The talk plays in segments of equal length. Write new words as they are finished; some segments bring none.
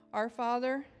Our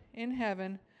Father in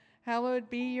heaven, hallowed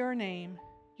be your name.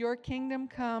 Your kingdom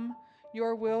come,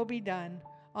 your will be done,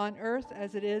 on earth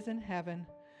as it is in heaven.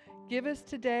 Give us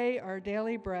today our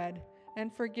daily bread,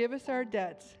 and forgive us our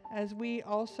debts, as we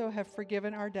also have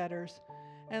forgiven our debtors.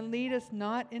 And lead us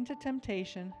not into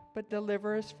temptation, but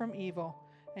deliver us from evil.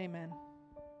 Amen.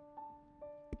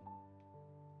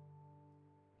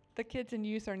 The kids and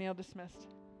youth are now dismissed.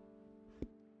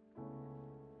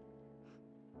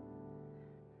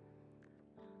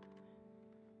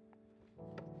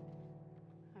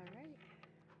 All right.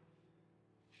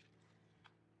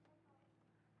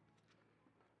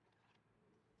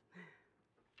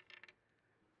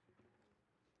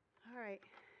 All right.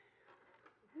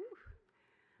 Whew.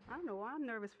 I don't know why I'm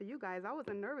nervous for you guys. I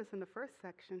wasn't nervous in the first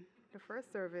section, the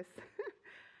first service.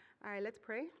 All right, let's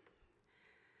pray.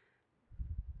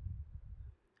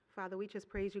 Father, we just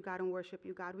praise you, God, and worship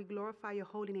you, God. We glorify your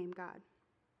holy name, God.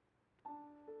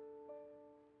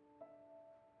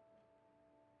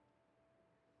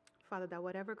 Father, that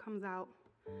whatever comes out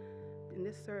in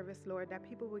this service, Lord, that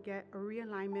people will get a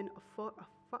realignment,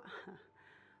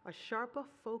 a sharper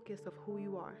focus of who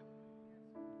you are.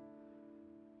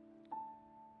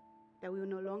 That we will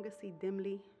no longer see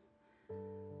dimly,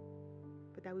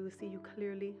 but that we will see you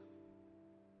clearly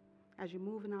as you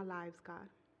move in our lives, God.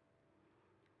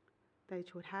 That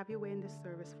you would have your way in this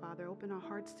service, Father. Open our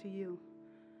hearts to you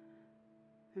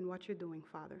and what you're doing,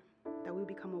 Father. That we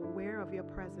become aware of your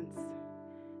presence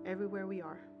everywhere we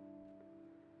are.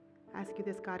 I ask you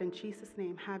this, God, in Jesus'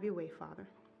 name. Have your way, Father.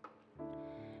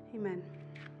 Amen.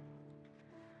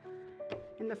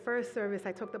 In the first service,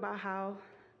 I talked about how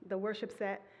the worship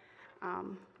set,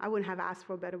 I wouldn't have asked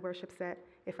for a better worship set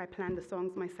if I planned the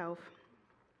songs myself.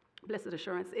 Blessed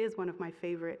Assurance is one of my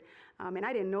favorite, and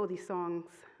I didn't know these songs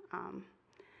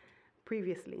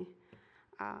previously.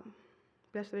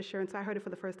 Blessed Assurance, I heard it for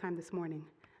the first time this morning,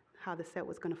 how the set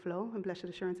was going to flow, and Blessed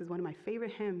Assurance is one of my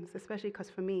favorite hymns, especially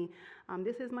because for me,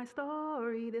 this is my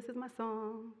story, this is my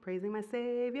song, praising my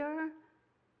Savior.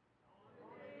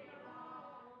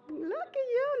 Look at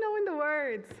you knowing the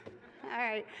words. All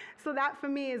right, so that for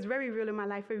me is very real in my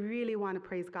life. I really want to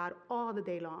praise God all the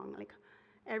day long, like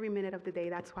every minute of the day.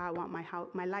 That's why I want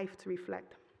my life to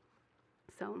reflect.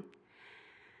 So,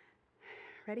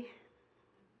 ready?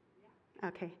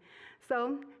 Okay,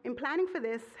 so in planning for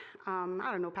this,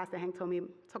 I don't know, Pastor Hank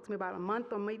talked to me about a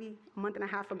month or maybe a month and a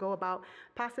half ago about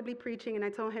possibly preaching, and I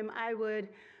told him I would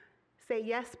say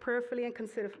yes prayerfully and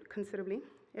considerably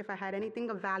if I had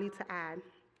anything of value to add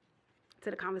to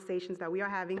the conversations that we are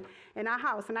having in our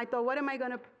house. And I thought, what am I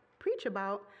going to preach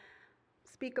about,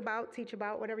 speak about, teach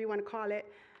about, whatever you want to call it?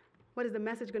 What is the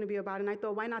message going to be about? And I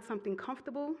thought, why not something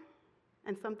comfortable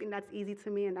and something that's easy to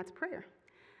me, and that's prayer.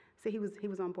 So he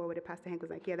was on board with it. Pastor Hank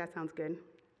was like, yeah, that sounds good.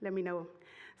 Let me know.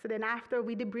 So then after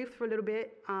we debriefed for a little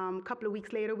bit, a couple of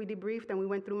weeks later we debriefed and we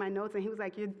went through my notes, and he was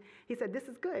like, he said, this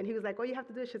is good. He was like, all you have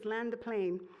to do is just land the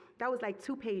plane. That was like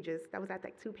 2 pages. That was at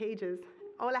like 2 pages.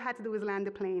 All I had to do was land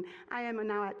the plane. I am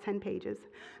now at 10 pages.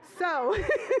 So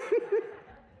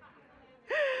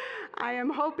I am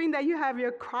hoping that you have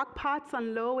your crock pots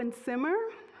on low and simmer.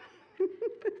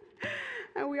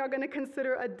 And we are going to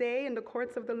consider a day in the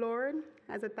courts of the Lord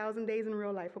as 1,000 days in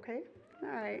real life, okay? All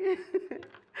right.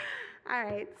 All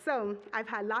right, so I've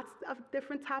had lots of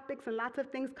different topics and lots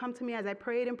of things come to me as I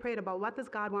prayed and prayed about what does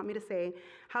God want me to say,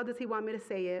 how does he want me to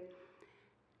say it,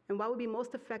 and what would be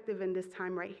most effective in this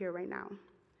time right here, right now.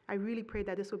 I really prayed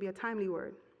that this would be a timely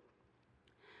word.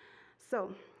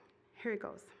 So here it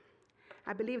goes.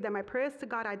 I believe that my prayers to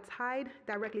God are tied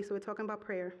directly, so we're talking about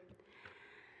prayer.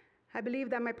 I believe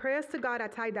that my prayers to God are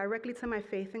tied directly to my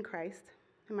faith in Christ,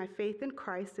 and my faith in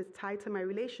Christ is tied to my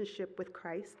relationship with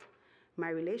Christ. My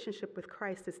relationship with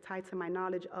Christ is tied to my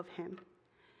knowledge of him.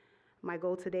 My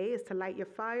goal today is to light your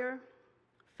fire,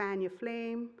 fan your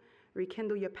flame,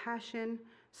 rekindle your passion,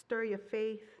 stir your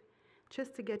faith,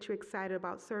 just to get you excited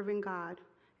about serving God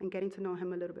and getting to know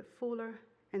him a little bit fuller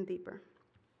and deeper.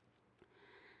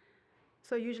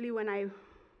 So usually when I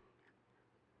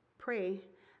pray,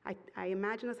 I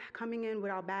imagine us coming in with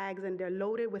our bags and they're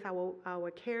loaded with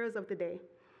our cares of the day.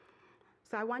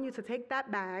 So I want you to take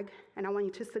that bag and I want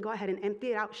you just to go ahead and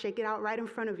empty it out, shake it out right in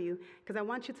front of you, because I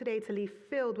want you today to leave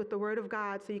filled with the Word of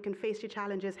God so you can face your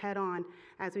challenges head on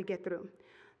as we get through.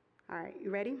 All right,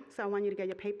 you ready? So I want you to get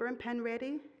your paper and pen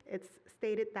ready. It's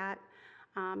stated that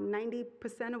 90%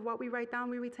 of what we write down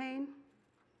we retain,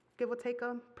 give or take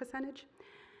a percentage.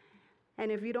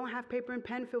 And if you don't have paper and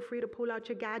pen, feel free to pull out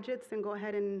your gadgets and go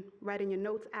ahead and write in your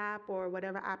notes app or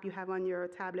whatever app you have on your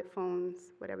tablet,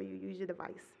 phones, whatever you use your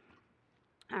device.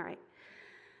 All right.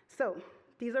 So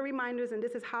These are reminders, and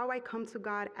this is how I come to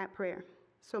God at prayer.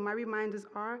 So my reminders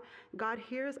are, God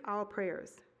hears our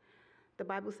prayers. The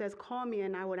Bible says, call me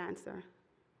and I will answer.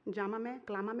 Llámame,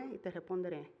 clámame y te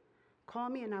responderé. Call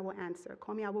me and I will answer.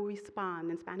 Call me, I will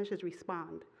respond. In Spanish is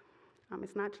respond.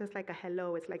 It's not just like a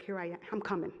hello, it's like, here I am, I'm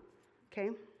coming, okay?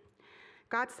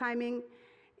 God's timing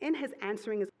in his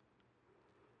answering is,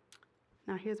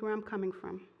 now here's where I'm coming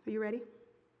from. Are you ready?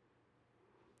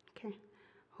 Okay.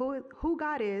 Who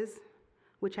God is,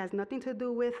 which has nothing to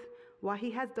do with what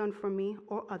he has done for me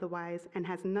or otherwise, and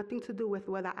has nothing to do with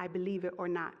whether I believe it or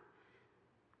not.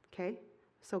 Okay?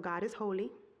 So God is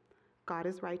holy, God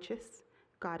is righteous,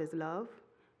 God is love,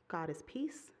 God is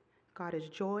peace, God is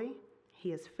joy,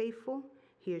 he is faithful,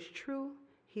 he is true,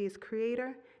 he is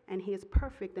creator, and he is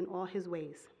perfect in all his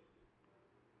ways.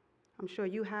 I'm sure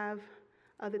you have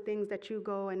other things that you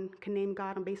go and can name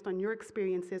God on based on your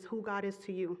experiences, who God is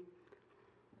to you.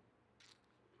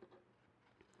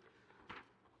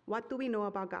 What do we know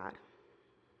about God?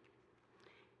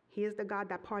 He is the God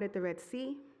that parted the Red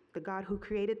Sea, the God who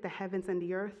created the heavens and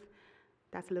the earth.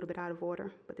 That's a little bit out of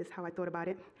order, but this is how I thought about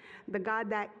it. The God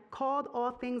that called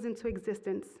all things into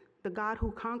existence, the God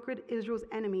who conquered Israel's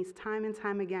enemies time and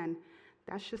time again.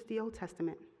 That's just the Old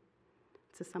Testament.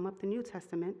 To sum up the New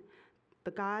Testament,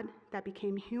 the God that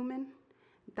became human,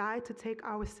 died to take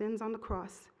our sins on the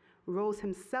cross, rose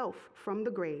himself from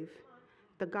the grave,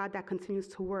 the God that continues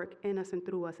to work in us and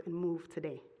through us and move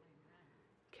today.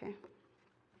 Okay?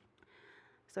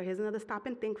 So here's another stop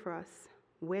and think for us.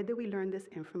 Where did we learn this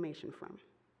information from?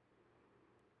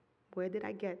 Where did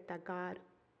I get that God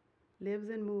lives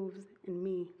and moves in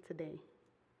me today?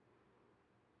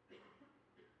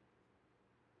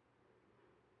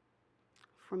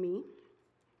 For me,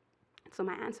 so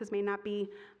my answers may not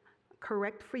be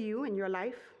correct for you in your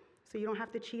life, so you don't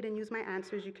have to cheat and use my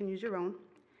answers, you can use your own.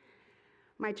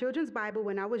 My children's Bible,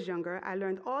 when I was younger, I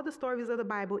learned all the stories of the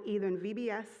Bible either in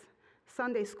VBS,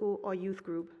 Sunday school, or youth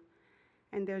group.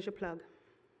 And there's your plug.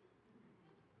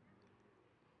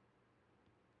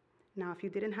 Now, if you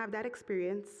didn't have that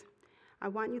experience, I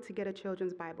want you to get a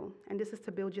children's Bible, and this is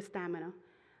to build your stamina.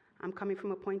 I'm coming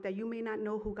from a point that you may not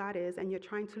know who God is, and you're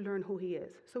trying to learn who he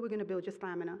is. So we're going to build your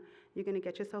stamina. You're going to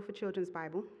get yourself a children's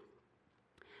Bible,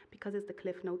 because it's the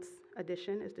Cliff Notes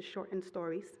edition, it's the shortened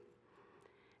stories.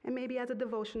 And maybe as a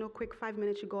devotional, quick 5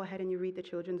 minutes, you go ahead and you read the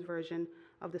children's version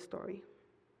of the story.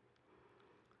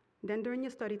 Then during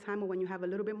your study time, or when you have a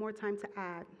little bit more time to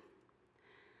add,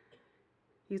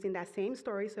 using that same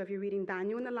story, so if you're reading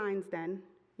Daniel and the Lion's Den,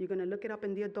 you're going to look it up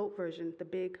in the adult version, the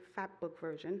big fat book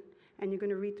version, and you're going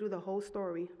to read through the whole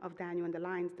story of Daniel and the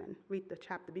Lion's Den. Read the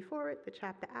chapter before it, the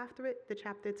chapter after it, the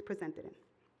chapter it's presented in.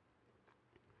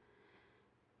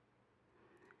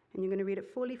 And you're going to read it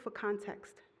fully for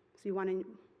context. So you want to,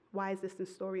 why is this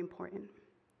story important?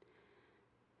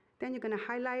 Then you're going to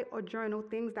highlight or journal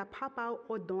things that pop out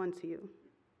or dawn to you.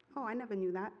 Oh, I never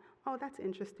knew that. Oh, that's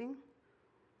interesting.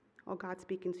 Or God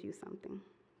speaking to you something.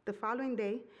 The following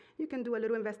day, you can do a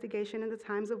little investigation in the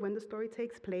times of when the story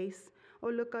takes place,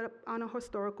 or look up on a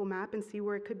historical map and see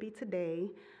where it could be today.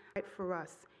 For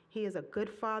us, he is a good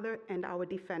father and our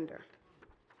defender.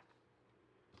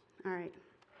 All right.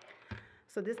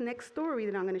 So this next story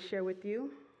that I'm going to share with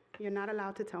you, you're not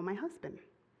allowed to tell my husband.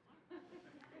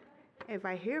 If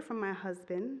I hear from my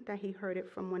husband that he heard it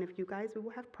from one of you guys, we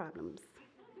will have problems.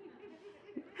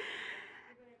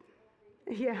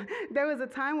 Yeah, there was a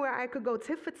time where I could go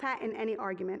tit for tat in any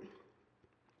argument.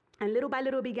 And little by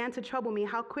little began to trouble me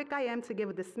how quick I am to give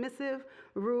a dismissive,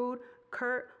 rude,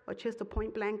 curt, or just a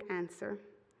point-blank answer.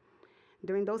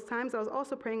 During those times, I was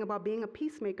also praying about being a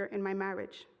peacemaker in my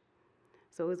marriage.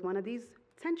 So it was one of these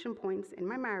tension points in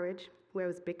my marriage where I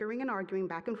was bickering and arguing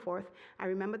back and forth. I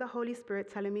remember the Holy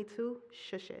Spirit telling me to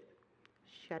shush it,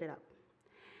 shut it up.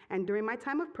 And during my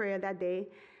time of prayer that day,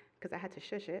 because I had to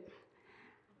shush it,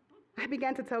 I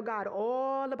began to tell God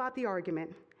all about the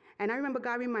argument. And I remember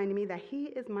God reminding me that he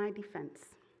is my defense.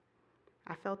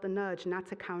 I felt the nudge not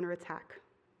to counterattack.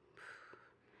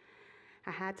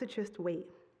 I had to just wait.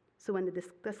 So when the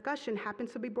discussion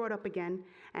happened to be brought up again,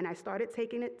 and I started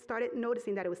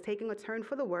noticing that it was taking a turn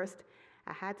for the worst,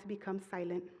 I had to become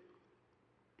silent.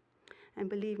 And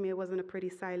believe me, it wasn't a pretty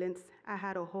silence. I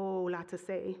had a whole lot to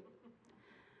say.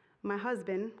 My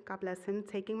husband, God bless him,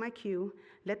 taking my cue,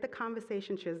 let the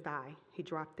conversation just die. He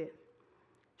dropped it.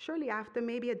 Shortly after,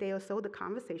 maybe a day or so, the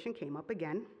conversation came up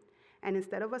again. And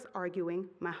instead of us arguing,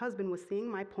 my husband was seeing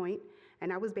my point,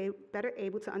 and I was better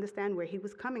able to understand where he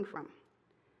was coming from.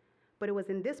 But it was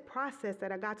in this process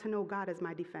that I got to know God as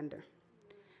my defender.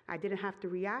 I didn't have to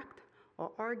react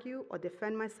or argue or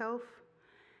defend myself.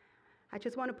 I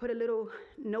just want to put a little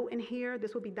note in here.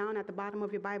 This will be down at the bottom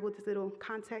of your Bible, this little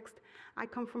context. I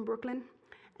come from Brooklyn,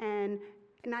 and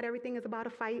not everything is about a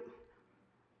fight.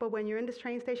 But when you're in this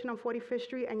train station on 45th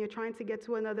Street and you're trying to get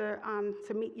to another,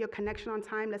 to meet your connection on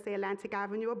time, let's say Atlantic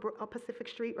Avenue or Pacific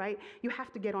Street, right? You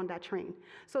have to get on that train.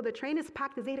 So the train is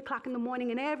packed, it's 8 o'clock in the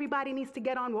morning, and everybody needs to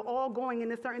get on. We're all going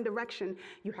in a certain direction.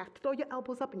 You have to throw your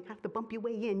elbows up and you have to bump your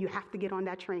way in. You have to get on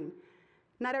that train.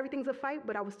 Not everything's a fight,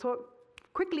 but I was taught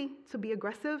quickly to be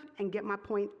aggressive and get my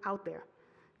point out there,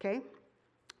 okay?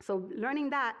 So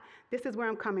learning that, this is where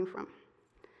I'm coming from.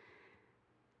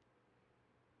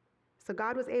 So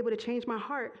God was able to change my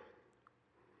heart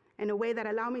in a way that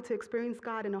allowed me to experience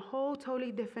God in a whole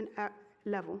totally different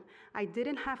level. I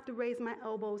didn't have to raise my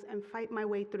elbows and fight my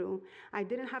way through. I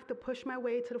didn't have to push my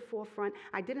way to the forefront.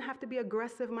 I didn't have to be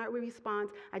aggressive in my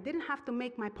response. I didn't have to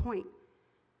make my point.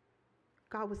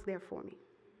 God was there for me.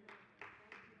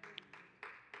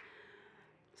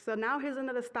 So now here's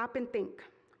another stop and think.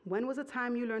 When was the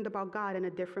time you learned about God in a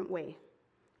different way?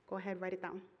 Go ahead, write it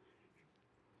down.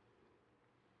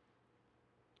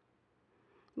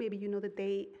 Maybe you know the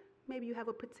date. Maybe you have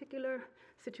a particular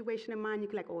situation in mind. You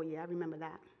can like, oh yeah, I remember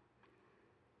that.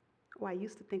 Or I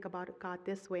used to think about God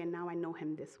this way, and now I know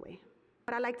him this way.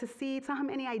 But I like to see how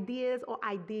many ideas or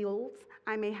ideals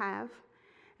I may have.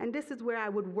 And this is where I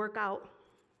would work out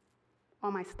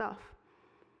all my stuff.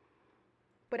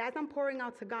 But as I'm pouring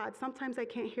out to God, sometimes I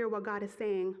can't hear what God is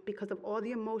saying because of all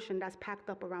the emotion that's packed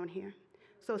up around here.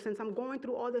 So since I'm going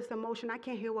through all this emotion, I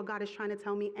can't hear what God is trying to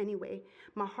tell me anyway.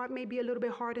 My heart may be a little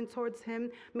bit hardened towards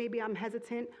him. Maybe I'm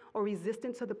hesitant or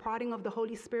resistant to the prodding of the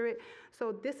Holy Spirit.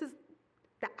 So this is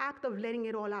the act of letting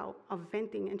it all out, of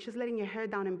venting and just letting your hair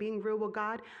down and being real with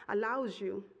God allows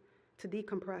you to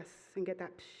decompress and get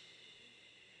that psh.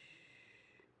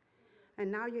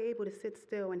 And now you're able to sit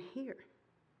still and hear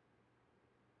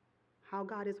how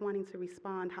God is wanting to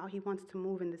respond, how he wants to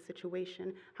move in the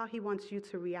situation, how he wants you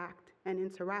to react and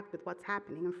interact with what's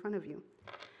happening in front of you.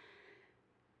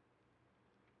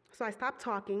 So I stopped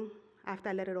talking after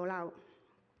I let it all out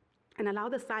and allow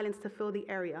the silence to fill the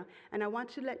area. And I want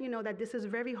to let you know that this is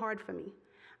very hard for me.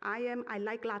 I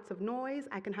like lots of noise.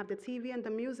 I can have the TV and the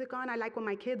music on. I like when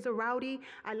my kids are rowdy.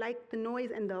 I like the noise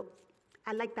and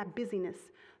I like that busyness.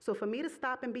 So for me to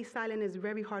stop and be silent is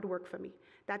very hard work for me.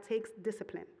 That takes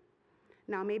discipline.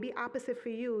 Now, maybe opposite for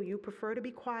you. You prefer to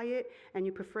be quiet and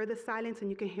you prefer the silence and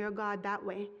you can hear God that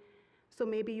way. So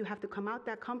maybe you have to come out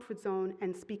that comfort zone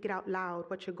and speak it out loud,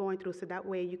 what you're going through, so that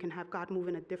way you can have God move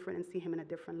in a different and see him in a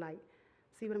different light.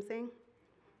 See what I'm saying?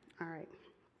 All right.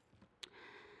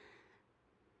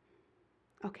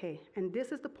 Okay, and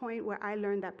this is the point where I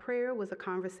learned that prayer was a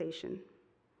conversation.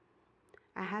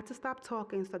 I had to stop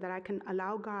talking so that I can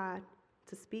allow God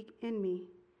to speak in me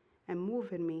and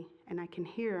move in me, and I can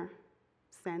hear,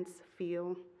 sense,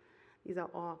 feel, these are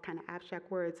all kind of abstract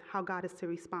words, how God is to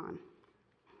respond.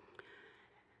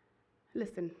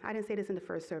 Listen, I didn't say this in the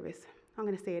first service. I'm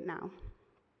going to say it now.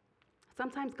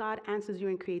 Sometimes God answers you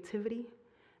in creativity,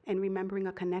 in remembering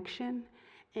a connection,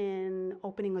 in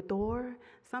opening a door.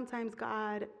 Sometimes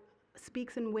God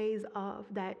speaks in ways of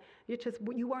that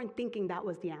you weren't thinking that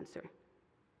was the answer.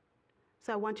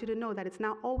 So I want you to know that it's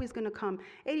not always going to come.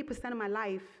 80% of my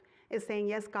life is saying,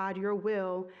 yes, God, your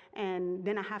will, and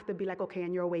then I have to be like, okay,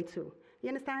 and your way too. You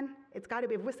understand? It's got to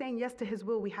be, if we're saying yes to his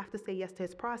will, we have to say yes to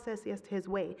his process, yes to his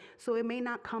way. So it may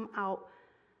not come out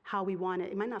how we want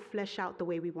it. It might not flesh out the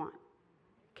way we want.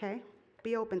 Okay?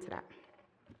 Be open to that.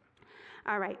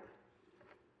 All right.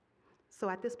 So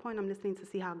at this point, I'm listening to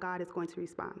see how God is going to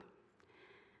respond.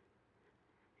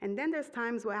 And then there's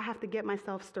times where I have to get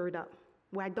myself stirred up,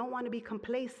 where I don't want to be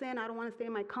complacent. I don't want to stay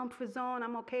in my comfort zone.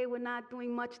 I'm okay with not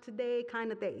doing much today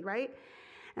kind of thing, right?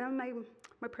 And I'm like,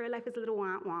 my prayer life is a little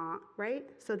wah-wah, right?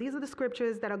 So these are the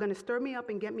scriptures that are going to stir me up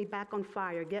and get me back on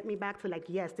fire, get me back to like,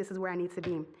 yes, this is where I need to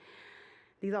be.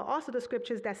 These are also the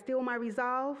scriptures that steel my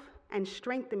resolve and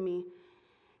strengthen me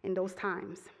in those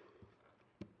times.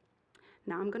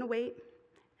 Now I'm going to wait,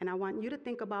 and I want you to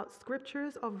think about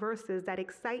scriptures or verses that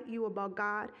excite you about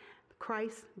God,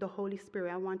 Christ, the Holy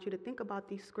Spirit. I want you to think about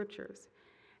these scriptures.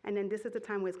 And then this is the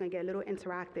time where it's going to get a little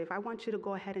interactive. I want you to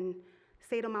go ahead and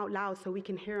say them out loud so we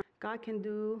can hear them. God can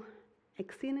do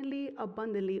exceedingly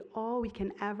abundantly all we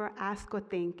can ever ask or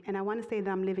think. And I want to say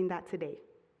that I'm living that today.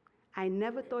 I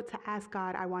never thought to ask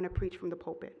God, I want to preach from the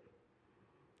pulpit.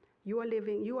 You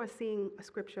are seeing a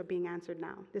scripture being answered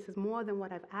now. This is more than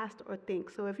what I've asked or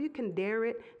think. So if you can dare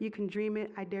it, you can dream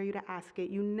it, I dare you to ask it.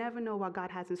 You never know what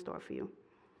God has in store for you.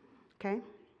 Okay?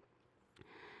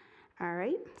 All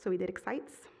right, so we did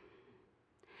excites.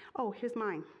 Oh, here's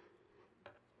mine.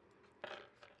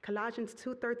 Colossians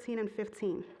 2:13 and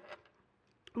 15.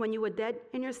 When you were dead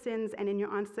in your sins and in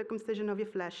your uncircumcision of your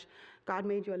flesh, God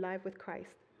made you alive with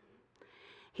Christ.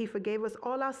 He forgave us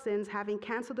all our sins, having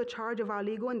canceled the charge of our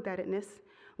legal indebtedness,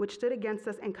 which stood against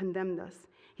us and condemned us.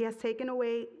 He has taken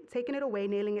it away,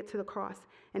 nailing it to the cross.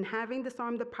 And having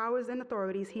disarmed the powers and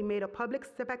authorities, he made a public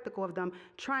spectacle of them,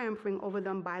 triumphing over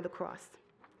them by the cross.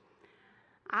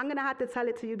 I'm going to have to tell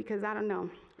it to you because I don't know.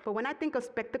 But when I think of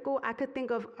spectacle, I could think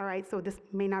of, all right, so this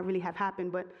may not really have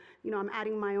happened, but, I'm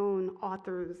adding my own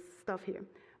author's stuff here.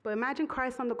 But imagine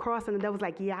Christ on the cross and the devil's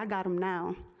like, yeah, I got him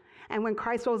now. And when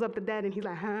Christ rose up the dead and he's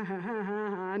like, ha, ha, ha,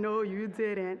 ha, ha, no, you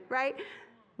didn't, right?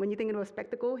 When you think of a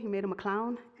spectacle, he made him a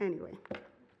clown. Anyway,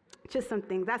 just some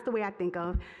things. That's the way I think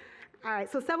of. All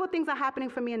right, so several things are happening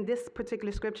for me in this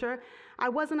particular scripture. I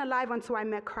wasn't alive until I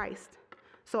met Christ.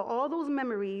 So all those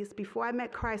memories before I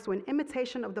met Christ were an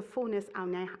imitation of the fullness I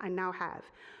now have.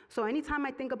 So anytime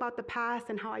I think about the past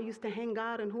and how I used to hang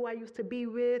out and who I used to be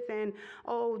with and,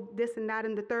 this and that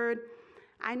and the third,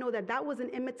 I know that that was an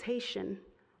imitation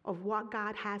of what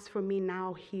God has for me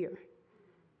now here.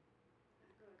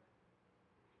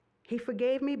 He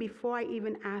forgave me before I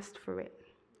even asked for it.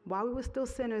 While we were still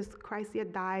sinners, Christ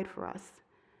yet died for us.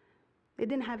 It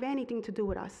didn't have anything to do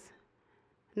with us,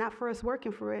 not for us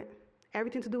working for it.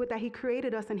 Everything to do with that, he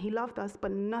created us and he loved us,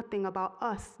 but nothing about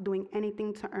us doing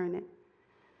anything to earn it.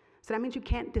 So that means you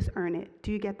can't disearn it.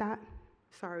 Do you get that?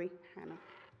 Sorry, Hannah.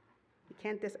 You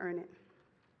can't disearn it.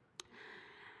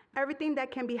 Everything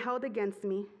that can be held against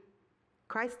me,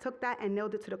 Christ took that and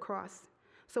nailed it to the cross.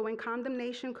 So when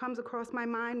condemnation comes across my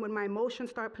mind, when my emotions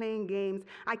start playing games,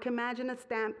 I can imagine a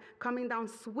stamp coming down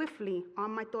swiftly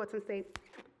on my thoughts and say,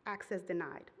 access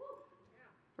denied.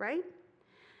 Right?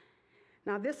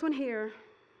 Now this one here,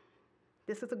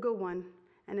 this is a good one,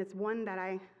 and it's one that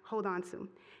I hold on to.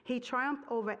 He triumphed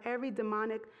over every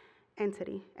demonic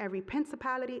entity, every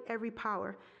principality, every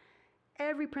power.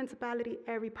 Every principality,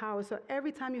 every power. So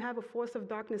every time you have a force of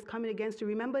darkness coming against you,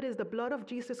 remember it is the blood of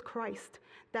Jesus Christ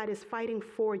that is fighting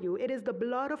for you. It is the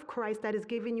blood of Christ that is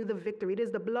giving you the victory. It is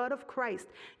the blood of Christ.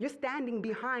 You're standing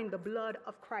behind the blood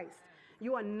of Christ.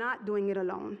 You are not doing it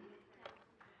alone.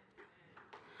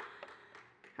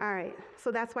 All right,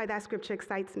 so that's why that scripture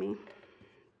excites me.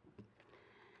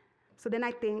 So then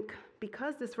I think,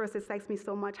 because this verse excites me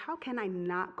so much, how can I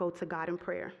not go to God in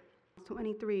prayer?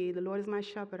 23, the Lord is my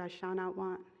shepherd, I shall not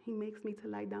want. He makes me to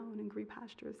lie down in green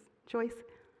pastures. Joyce?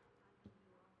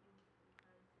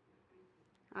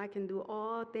 I can do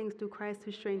all things through Christ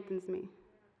who strengthens me.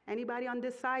 Anybody on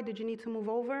this side, did you need to move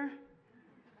over?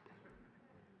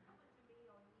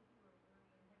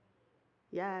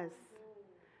 Yes.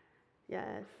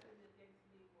 Yes.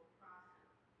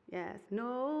 Yes.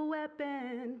 No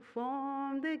weapon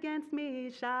formed against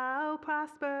me shall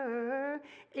prosper.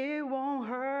 It won't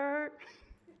hurt.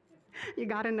 You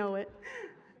got to know it.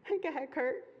 Go ahead,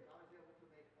 Kurt. God is able to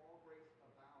make all grace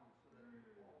abound, so that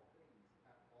in all things,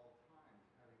 at all times,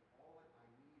 having all that I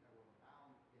need, I will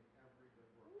abound in every good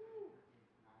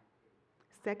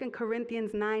work. 2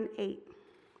 Corinthians 9:8.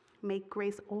 Make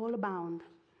grace all abound.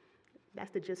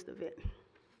 That's the gist of it.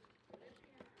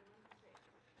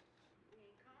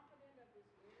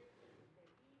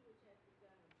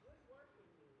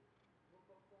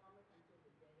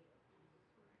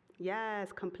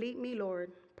 Yes, complete me,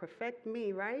 Lord. Perfect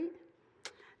me, right?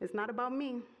 It's not about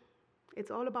me.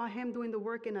 It's all about him doing the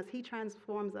work in us. He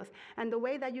transforms us. And the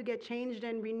way that you get changed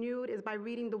and renewed is by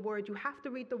reading the word. You have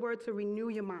to read the word to renew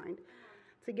your mind,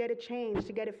 to get it changed,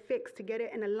 to get it fixed, to get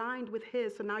it and aligned with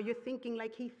his. So now you're thinking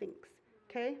like he thinks.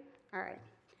 Okay? All right.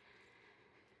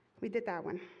 We did that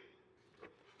one.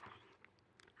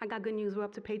 I got good news. We're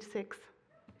up to page 6.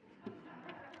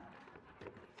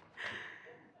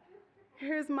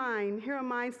 Here are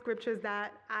my scriptures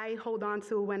that I hold on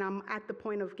to when I'm at the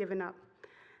point of giving up.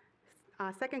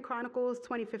 2 Chronicles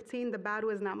 20:15, the battle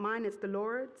is not mine, it's the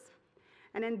Lord's.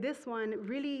 And then this one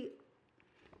really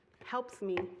helps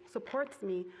me, supports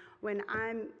me when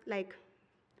I'm like,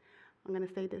 I'm going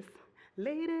to say this,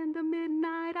 late in the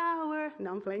midnight hour.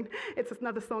 No, I'm playing. It's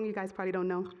another song you guys probably don't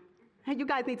know. You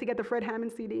guys need to get the Fred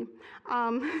Hammond CD.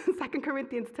 2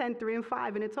 Corinthians 10:3 and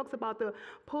 5, and it talks about the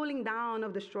pulling down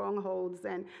of the strongholds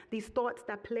and these thoughts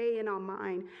that play in our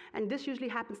mind. And this usually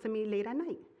happens to me late at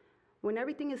night. When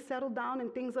everything is settled down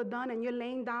and things are done and you're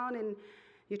laying down and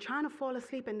you're trying to fall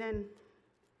asleep, and then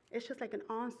it's just like an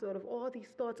onslaught of all these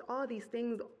thoughts, all these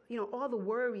things, all the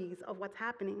worries of what's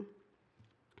happening.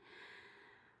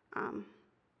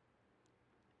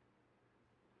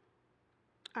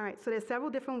 All right, so there's several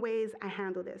different ways I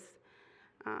handle this.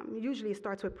 Usually it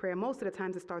starts with prayer. Most of the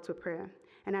times it starts with prayer.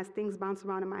 And as things bounce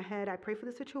around in my head, I pray for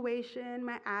the situation,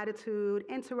 my attitude,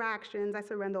 interactions. I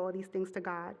surrender all these things to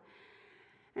God.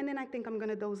 And then I think I'm going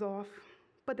to doze off,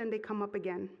 but then they come up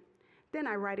again. Then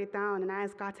I write it down and I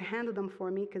ask God to handle them for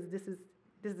me, because this is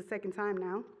the second time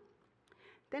now.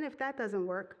 Then if that doesn't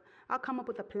work, I'll come up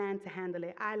with a plan to handle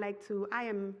it. I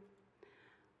am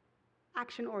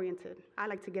action-oriented. I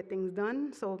like to get things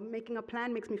done, so making a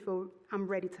plan makes me feel I'm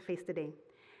ready to face the day.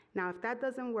 Now, if that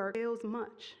doesn't work, it fails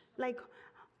much.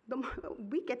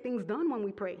 We get things done when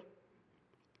we pray.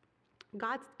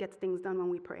 God gets things done when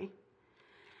we pray.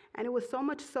 And it was so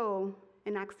much so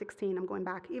in Acts 16, I'm going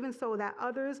back, even so that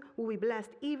others will be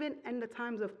blessed even in the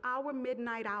times of our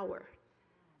midnight hour.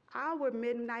 Our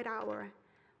midnight hour.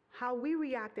 How we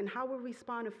react and how we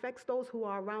respond affects those who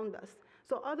are around us.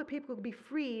 So other people will be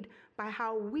freed by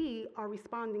how we are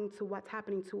responding to what's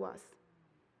happening to us.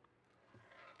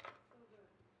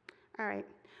 All right.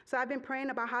 So I've been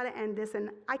praying about how to end this, and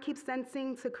I keep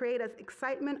sensing to create us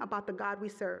excitement about the God we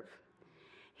serve.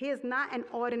 He is not an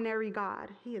ordinary God.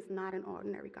 He is not an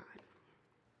ordinary God.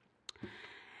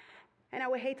 And I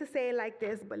would hate to say it like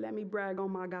this, but let me brag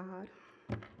on my God.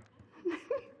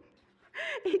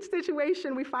 Each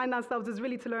situation we find ourselves is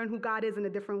really to learn who God is in a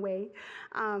different way.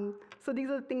 So these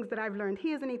are the things that I've learned.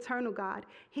 He is an eternal God.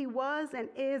 He was and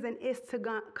is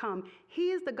to come.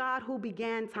 He is the God who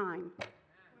began time.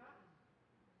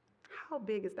 How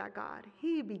big is that God?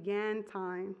 He began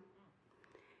time.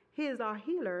 He is our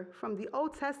healer from the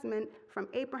Old Testament, from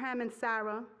Abraham and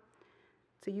Sarah,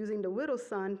 to using the widow's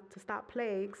son to stop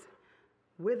plagues,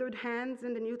 withered hands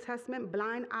in the New Testament,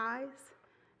 blind eyes,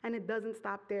 and it doesn't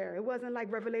stop there. It wasn't like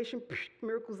Revelation,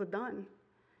 miracles are done.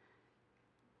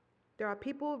 There are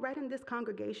people right in this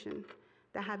congregation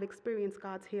that have experienced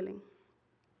God's healing.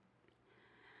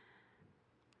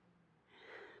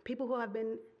 People who have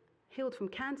been healed from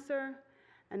cancer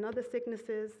and other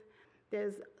sicknesses.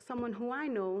 There's someone who I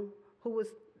know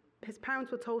his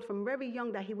parents were told from very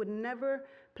young that he would never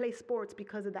play sports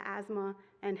because of the asthma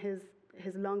and his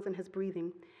lungs and his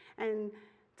breathing. And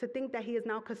to think that he is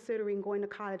now considering going to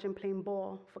college and playing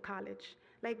ball for college.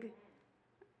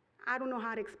 I don't know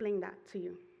how to explain that to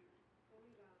you.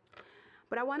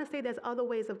 But I want to say there's other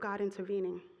ways of God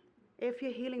intervening. If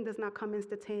your healing does not come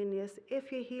instantaneous, if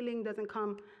your healing doesn't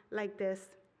come like this,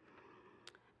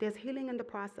 there's healing in the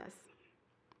process.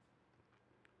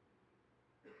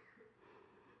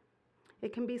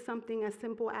 It can be something as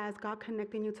simple as God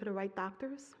connecting you to the right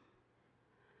doctors,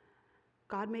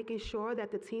 God making sure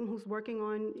that the team who's working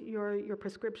on your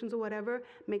prescriptions or whatever,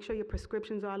 make sure your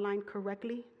prescriptions are aligned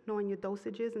correctly, knowing your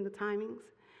dosages and the timings.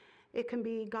 It can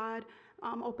be God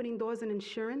opening doors in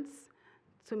insurance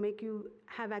to make you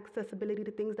have accessibility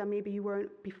to things that maybe you weren't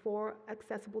before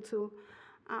accessible to.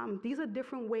 These are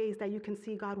different ways that you can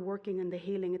see God working in the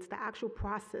healing. It's the actual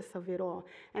process of it all.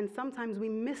 And sometimes we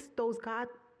miss those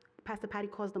Pastor Patty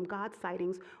calls them God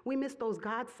sightings. We miss those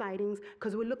God sightings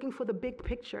because we're looking for the big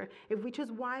picture. If we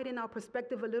just widen our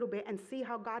perspective a little bit and see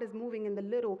how God is moving in the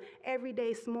little,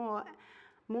 everyday, small,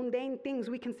 mundane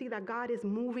things, we can see that God is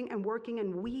moving and working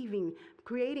and weaving,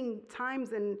 creating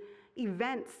times and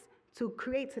events to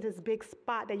create to this big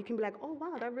spot that you can be like, oh,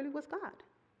 wow, that really was God.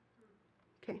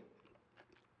 Okay.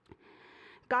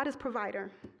 God is provider.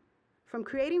 From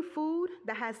creating food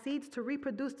that has seeds to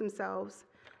reproduce themselves,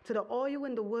 to the oil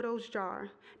in the widow's jar.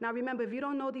 Now remember, if you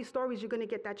don't know these stories, you're going to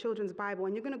get that children's Bible,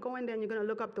 and you're going to go in there and you're going to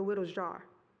look up the widow's jar.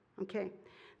 Okay?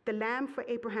 The lamb for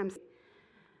Abraham's.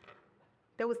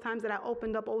 There was times that I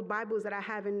opened up old Bibles that I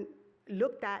haven't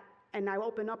looked at, and I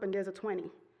open up and there's a 20.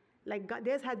 God,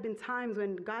 there has been times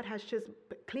when God has just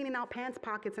cleaning out pants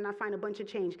pockets and I find a bunch of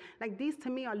change. These to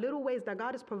me are little ways that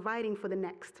God is providing for the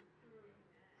next.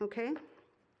 Okay?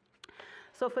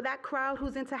 So for that crowd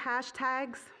who's into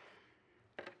hashtags,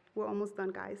 we're almost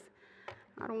done, guys.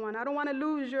 I don't want to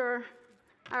lose your...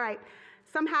 All right,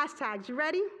 some hashtags. You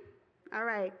ready? All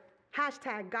right.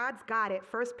 Hashtag God's got it,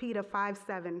 1 Peter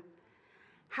 5:7.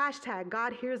 Hashtag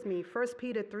God hears me, 1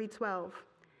 Peter 3:12.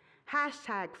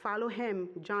 Hashtag follow him,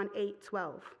 John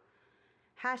 8:12.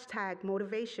 Hashtag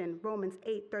motivation, Romans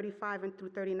 8:35 and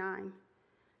through 39.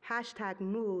 Hashtag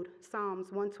mood,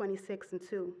 Psalms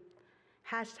 126:2.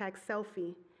 Hashtag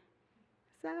selfie,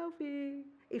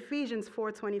 Ephesians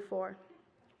 4:24.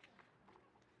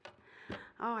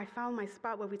 Oh, I found my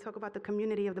spot where we talk about the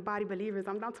community of the body believers.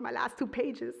 I'm down to my last 2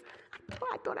 pages.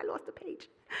 I thought I lost a page.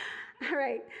 All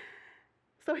right.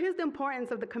 So here's the importance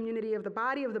of the community of the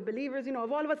body of the believers,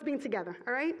 of all of us being together.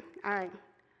 All right? All right.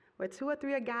 Where 2 or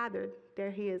 3 are gathered, there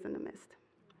he is in the midst.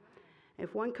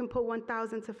 If one can put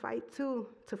 1,000 to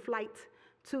flight,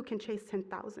 2 can chase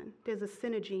 10,000. There's a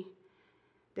synergy.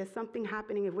 There's something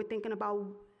happening. If we're thinking about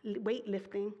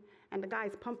weightlifting and the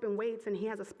guy's pumping weights and he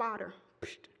has a spotter,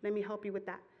 let me help you with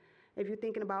that. If you're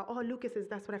thinking about,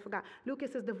 that's what I forgot.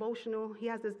 Lucas's devotional, he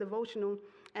has this devotional,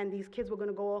 and these kids were going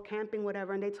to go all camping,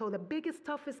 whatever, and they told the biggest,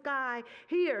 toughest guy,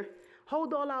 here,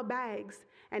 hold all our bags.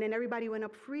 And then everybody went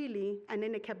up freely, and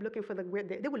then they kept looking for they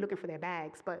were looking for their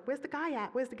bags, but where's the guy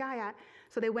at? Where's the guy at?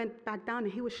 So they went back down,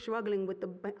 and he was struggling with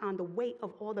on the weight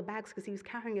of all the bags because he was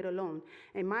carrying it alone.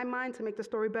 In my mind, to make the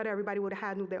story better, everybody would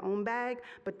have had their own bag,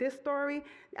 but this story,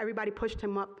 everybody pushed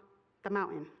him up the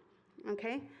mountain,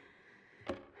 okay?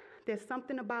 There's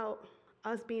something about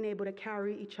us being able to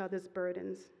carry each other's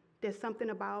burdens. There's something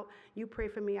about you pray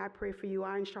for me, I pray for you,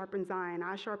 iron sharpens iron,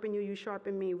 I sharpen you, you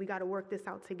sharpen me. We got to work this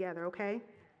out together, okay?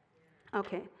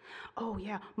 Okay. Oh,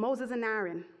 yeah, Moses and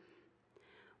Aaron.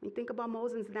 When you think about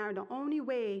Moses and Aaron, the only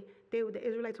way the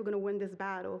Israelites were going to win this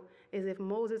battle is if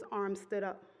Moses' arms stood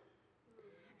up.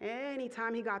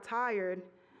 Anytime he got tired,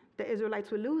 the Israelites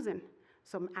were losing.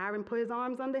 So Aaron put his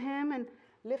arms under him and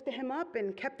lifted him up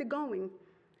and kept it going.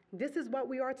 This is what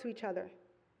we are to each other.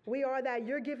 We are that.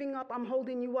 You're giving up, I'm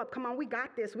holding you up. Come on, we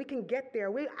got this. We can get there.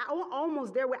 We're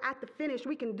almost there. We're at the finish.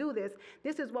 We can do this.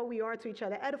 This is what we are to each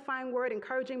other. Edifying word,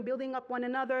 encouraging, building up one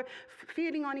another,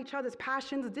 feeding on each other's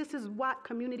passions. This is what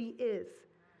community is.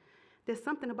 There's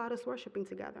something about us worshiping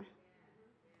together.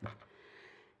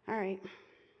 All right.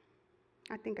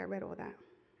 I think I read all that.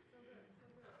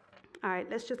 All right,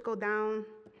 let's just go down.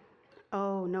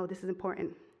 Oh, no, this is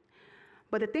important.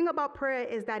 But the thing about prayer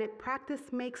is that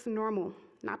practice makes normal.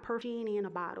 Not perfect genie in a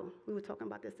bottle. We were talking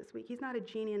about this week. He's not a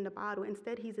genie in the bottle.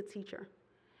 Instead, he's a teacher.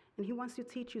 And he wants to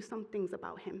teach you some things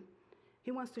about him.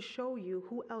 He wants to show you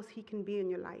who else he can be in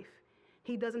your life.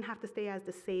 He doesn't have to stay as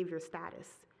the savior status.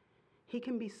 He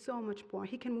can be so much more.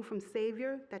 He can move from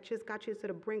savior that just got you to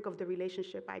the brink of the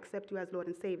relationship. I accept you as Lord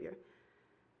and Savior.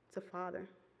 To Father.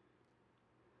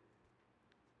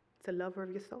 To lover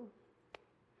of your soul.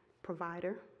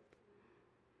 Provider.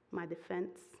 My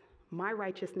defense. My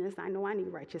righteousness. I know I need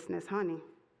righteousness, honey.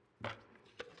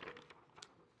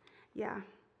 Yeah.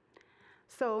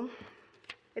 So,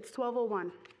 it's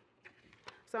 12:01.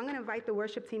 So I'm going to invite the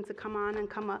worship team to come on and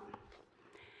come up.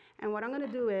 And what I'm going to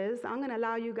do is, I'm going to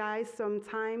allow you guys some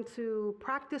time to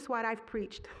practice what I've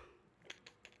preached.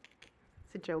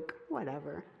 It's a joke.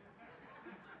 Whatever.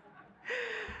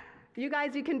 You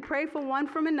guys, you can pray for one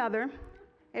from another.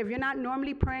 If you're not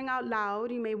normally praying out loud,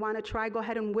 you may want to go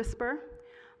ahead and whisper.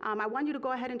 I want you to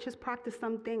go ahead and just practice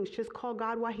some things. Just call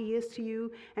God what he is to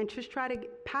you and just try to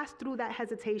pass through that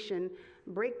hesitation,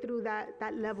 break through that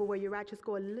level where you're at. Just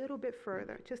go a little bit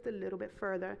further, just a little bit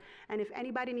further. And if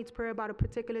anybody needs prayer about a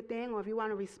particular thing, or if you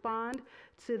want to respond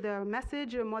to the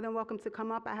message, you're more than welcome to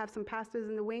come up. I have some pastors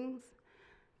in the wings.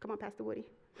 Come on, Pastor Woody.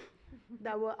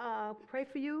 That will pray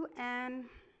for you, and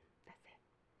that's it.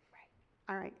 Right.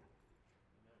 All right.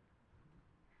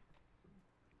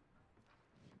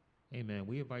 Amen.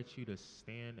 We invite you to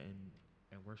stand and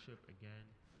worship again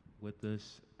with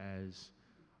us as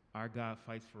our God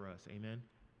fights for us. Amen.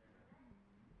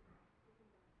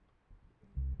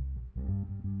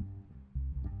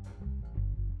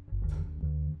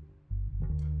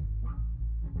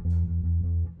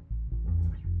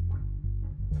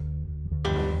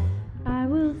 I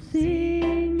will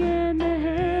sing and the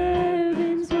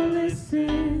heavens will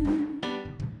listen.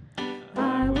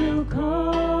 I will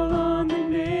call on the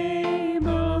name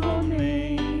of all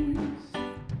names,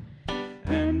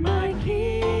 and my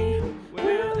King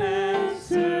will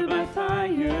answer by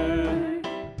fire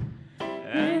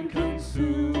and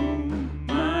consume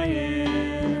my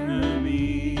enemies.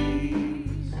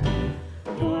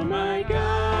 For my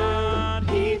God,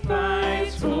 he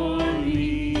fights for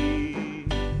me.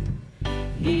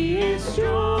 He is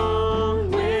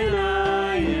strong when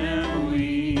I am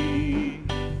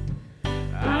weak.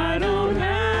 I don't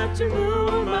have to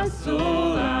move my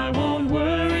soul. I won't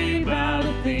worry about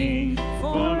a thing.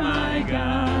 For my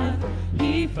God,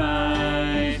 he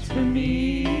fights for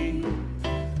me.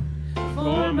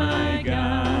 For my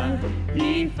God,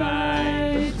 he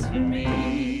fights for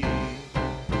me.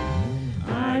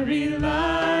 I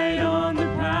relied on the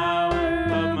power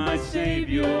of my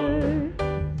Savior,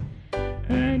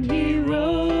 and he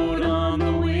rode on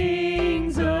the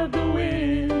wings of the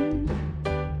wind,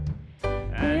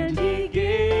 and he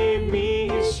gave me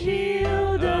his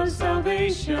shield of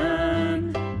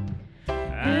salvation,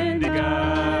 and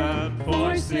God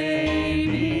for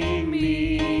saving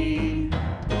me.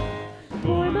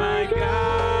 For my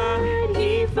God,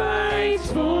 he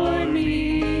fights for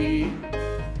me.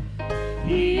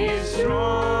 He is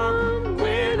strong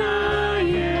when I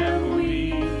am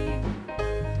weak.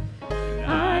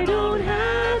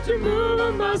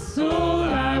 soul,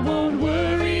 I won't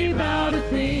worry about a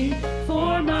thing.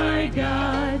 For my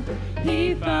God,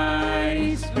 He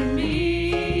fights for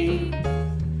me.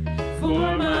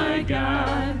 For my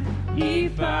God, He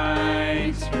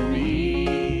fights for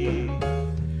me.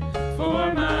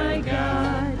 For my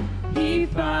God, He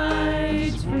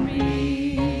fights for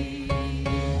me.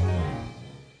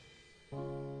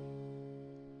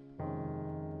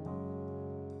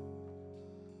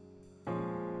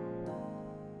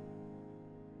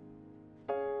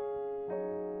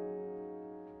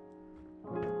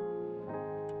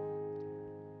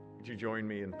 Would you join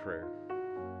me in prayer?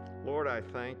 Lord, I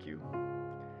thank you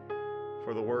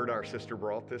for the word our sister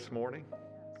brought this morning.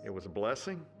 It was a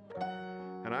blessing.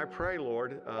 And I pray,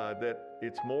 Lord, that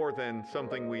it's more than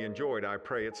something we enjoyed. I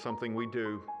pray it's something we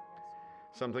do,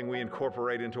 something we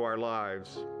incorporate into our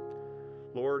lives.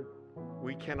 Lord,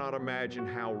 we cannot imagine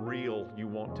how real you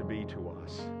want to be to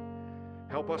us.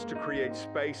 Help us to create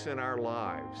space in our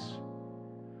lives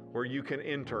where you can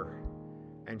enter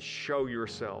and show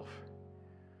yourself,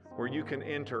 where you can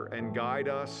enter and guide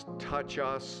us, touch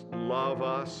us, love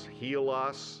us, heal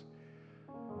us.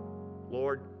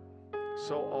 Lord,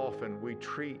 so often we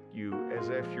treat you as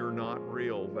if you're not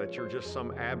real, that you're just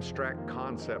some abstract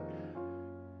concept.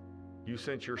 You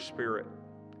sent your Spirit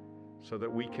so that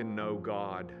we can know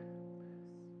God.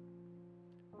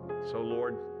 So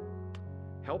Lord,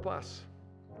 help us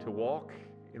to walk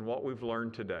in what we've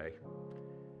learned today.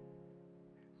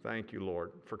 Thank you,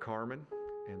 Lord, for Carmen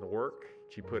and the work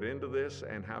she put into this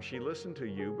and how she listened to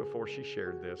you before she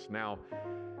shared this. Now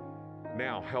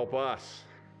help us,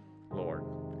 Lord,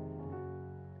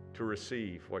 to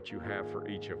receive what you have for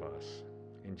each of us.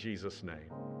 In Jesus'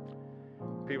 name.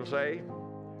 People say,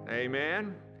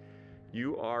 amen.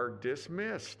 You are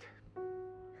dismissed.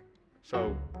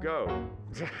 So go.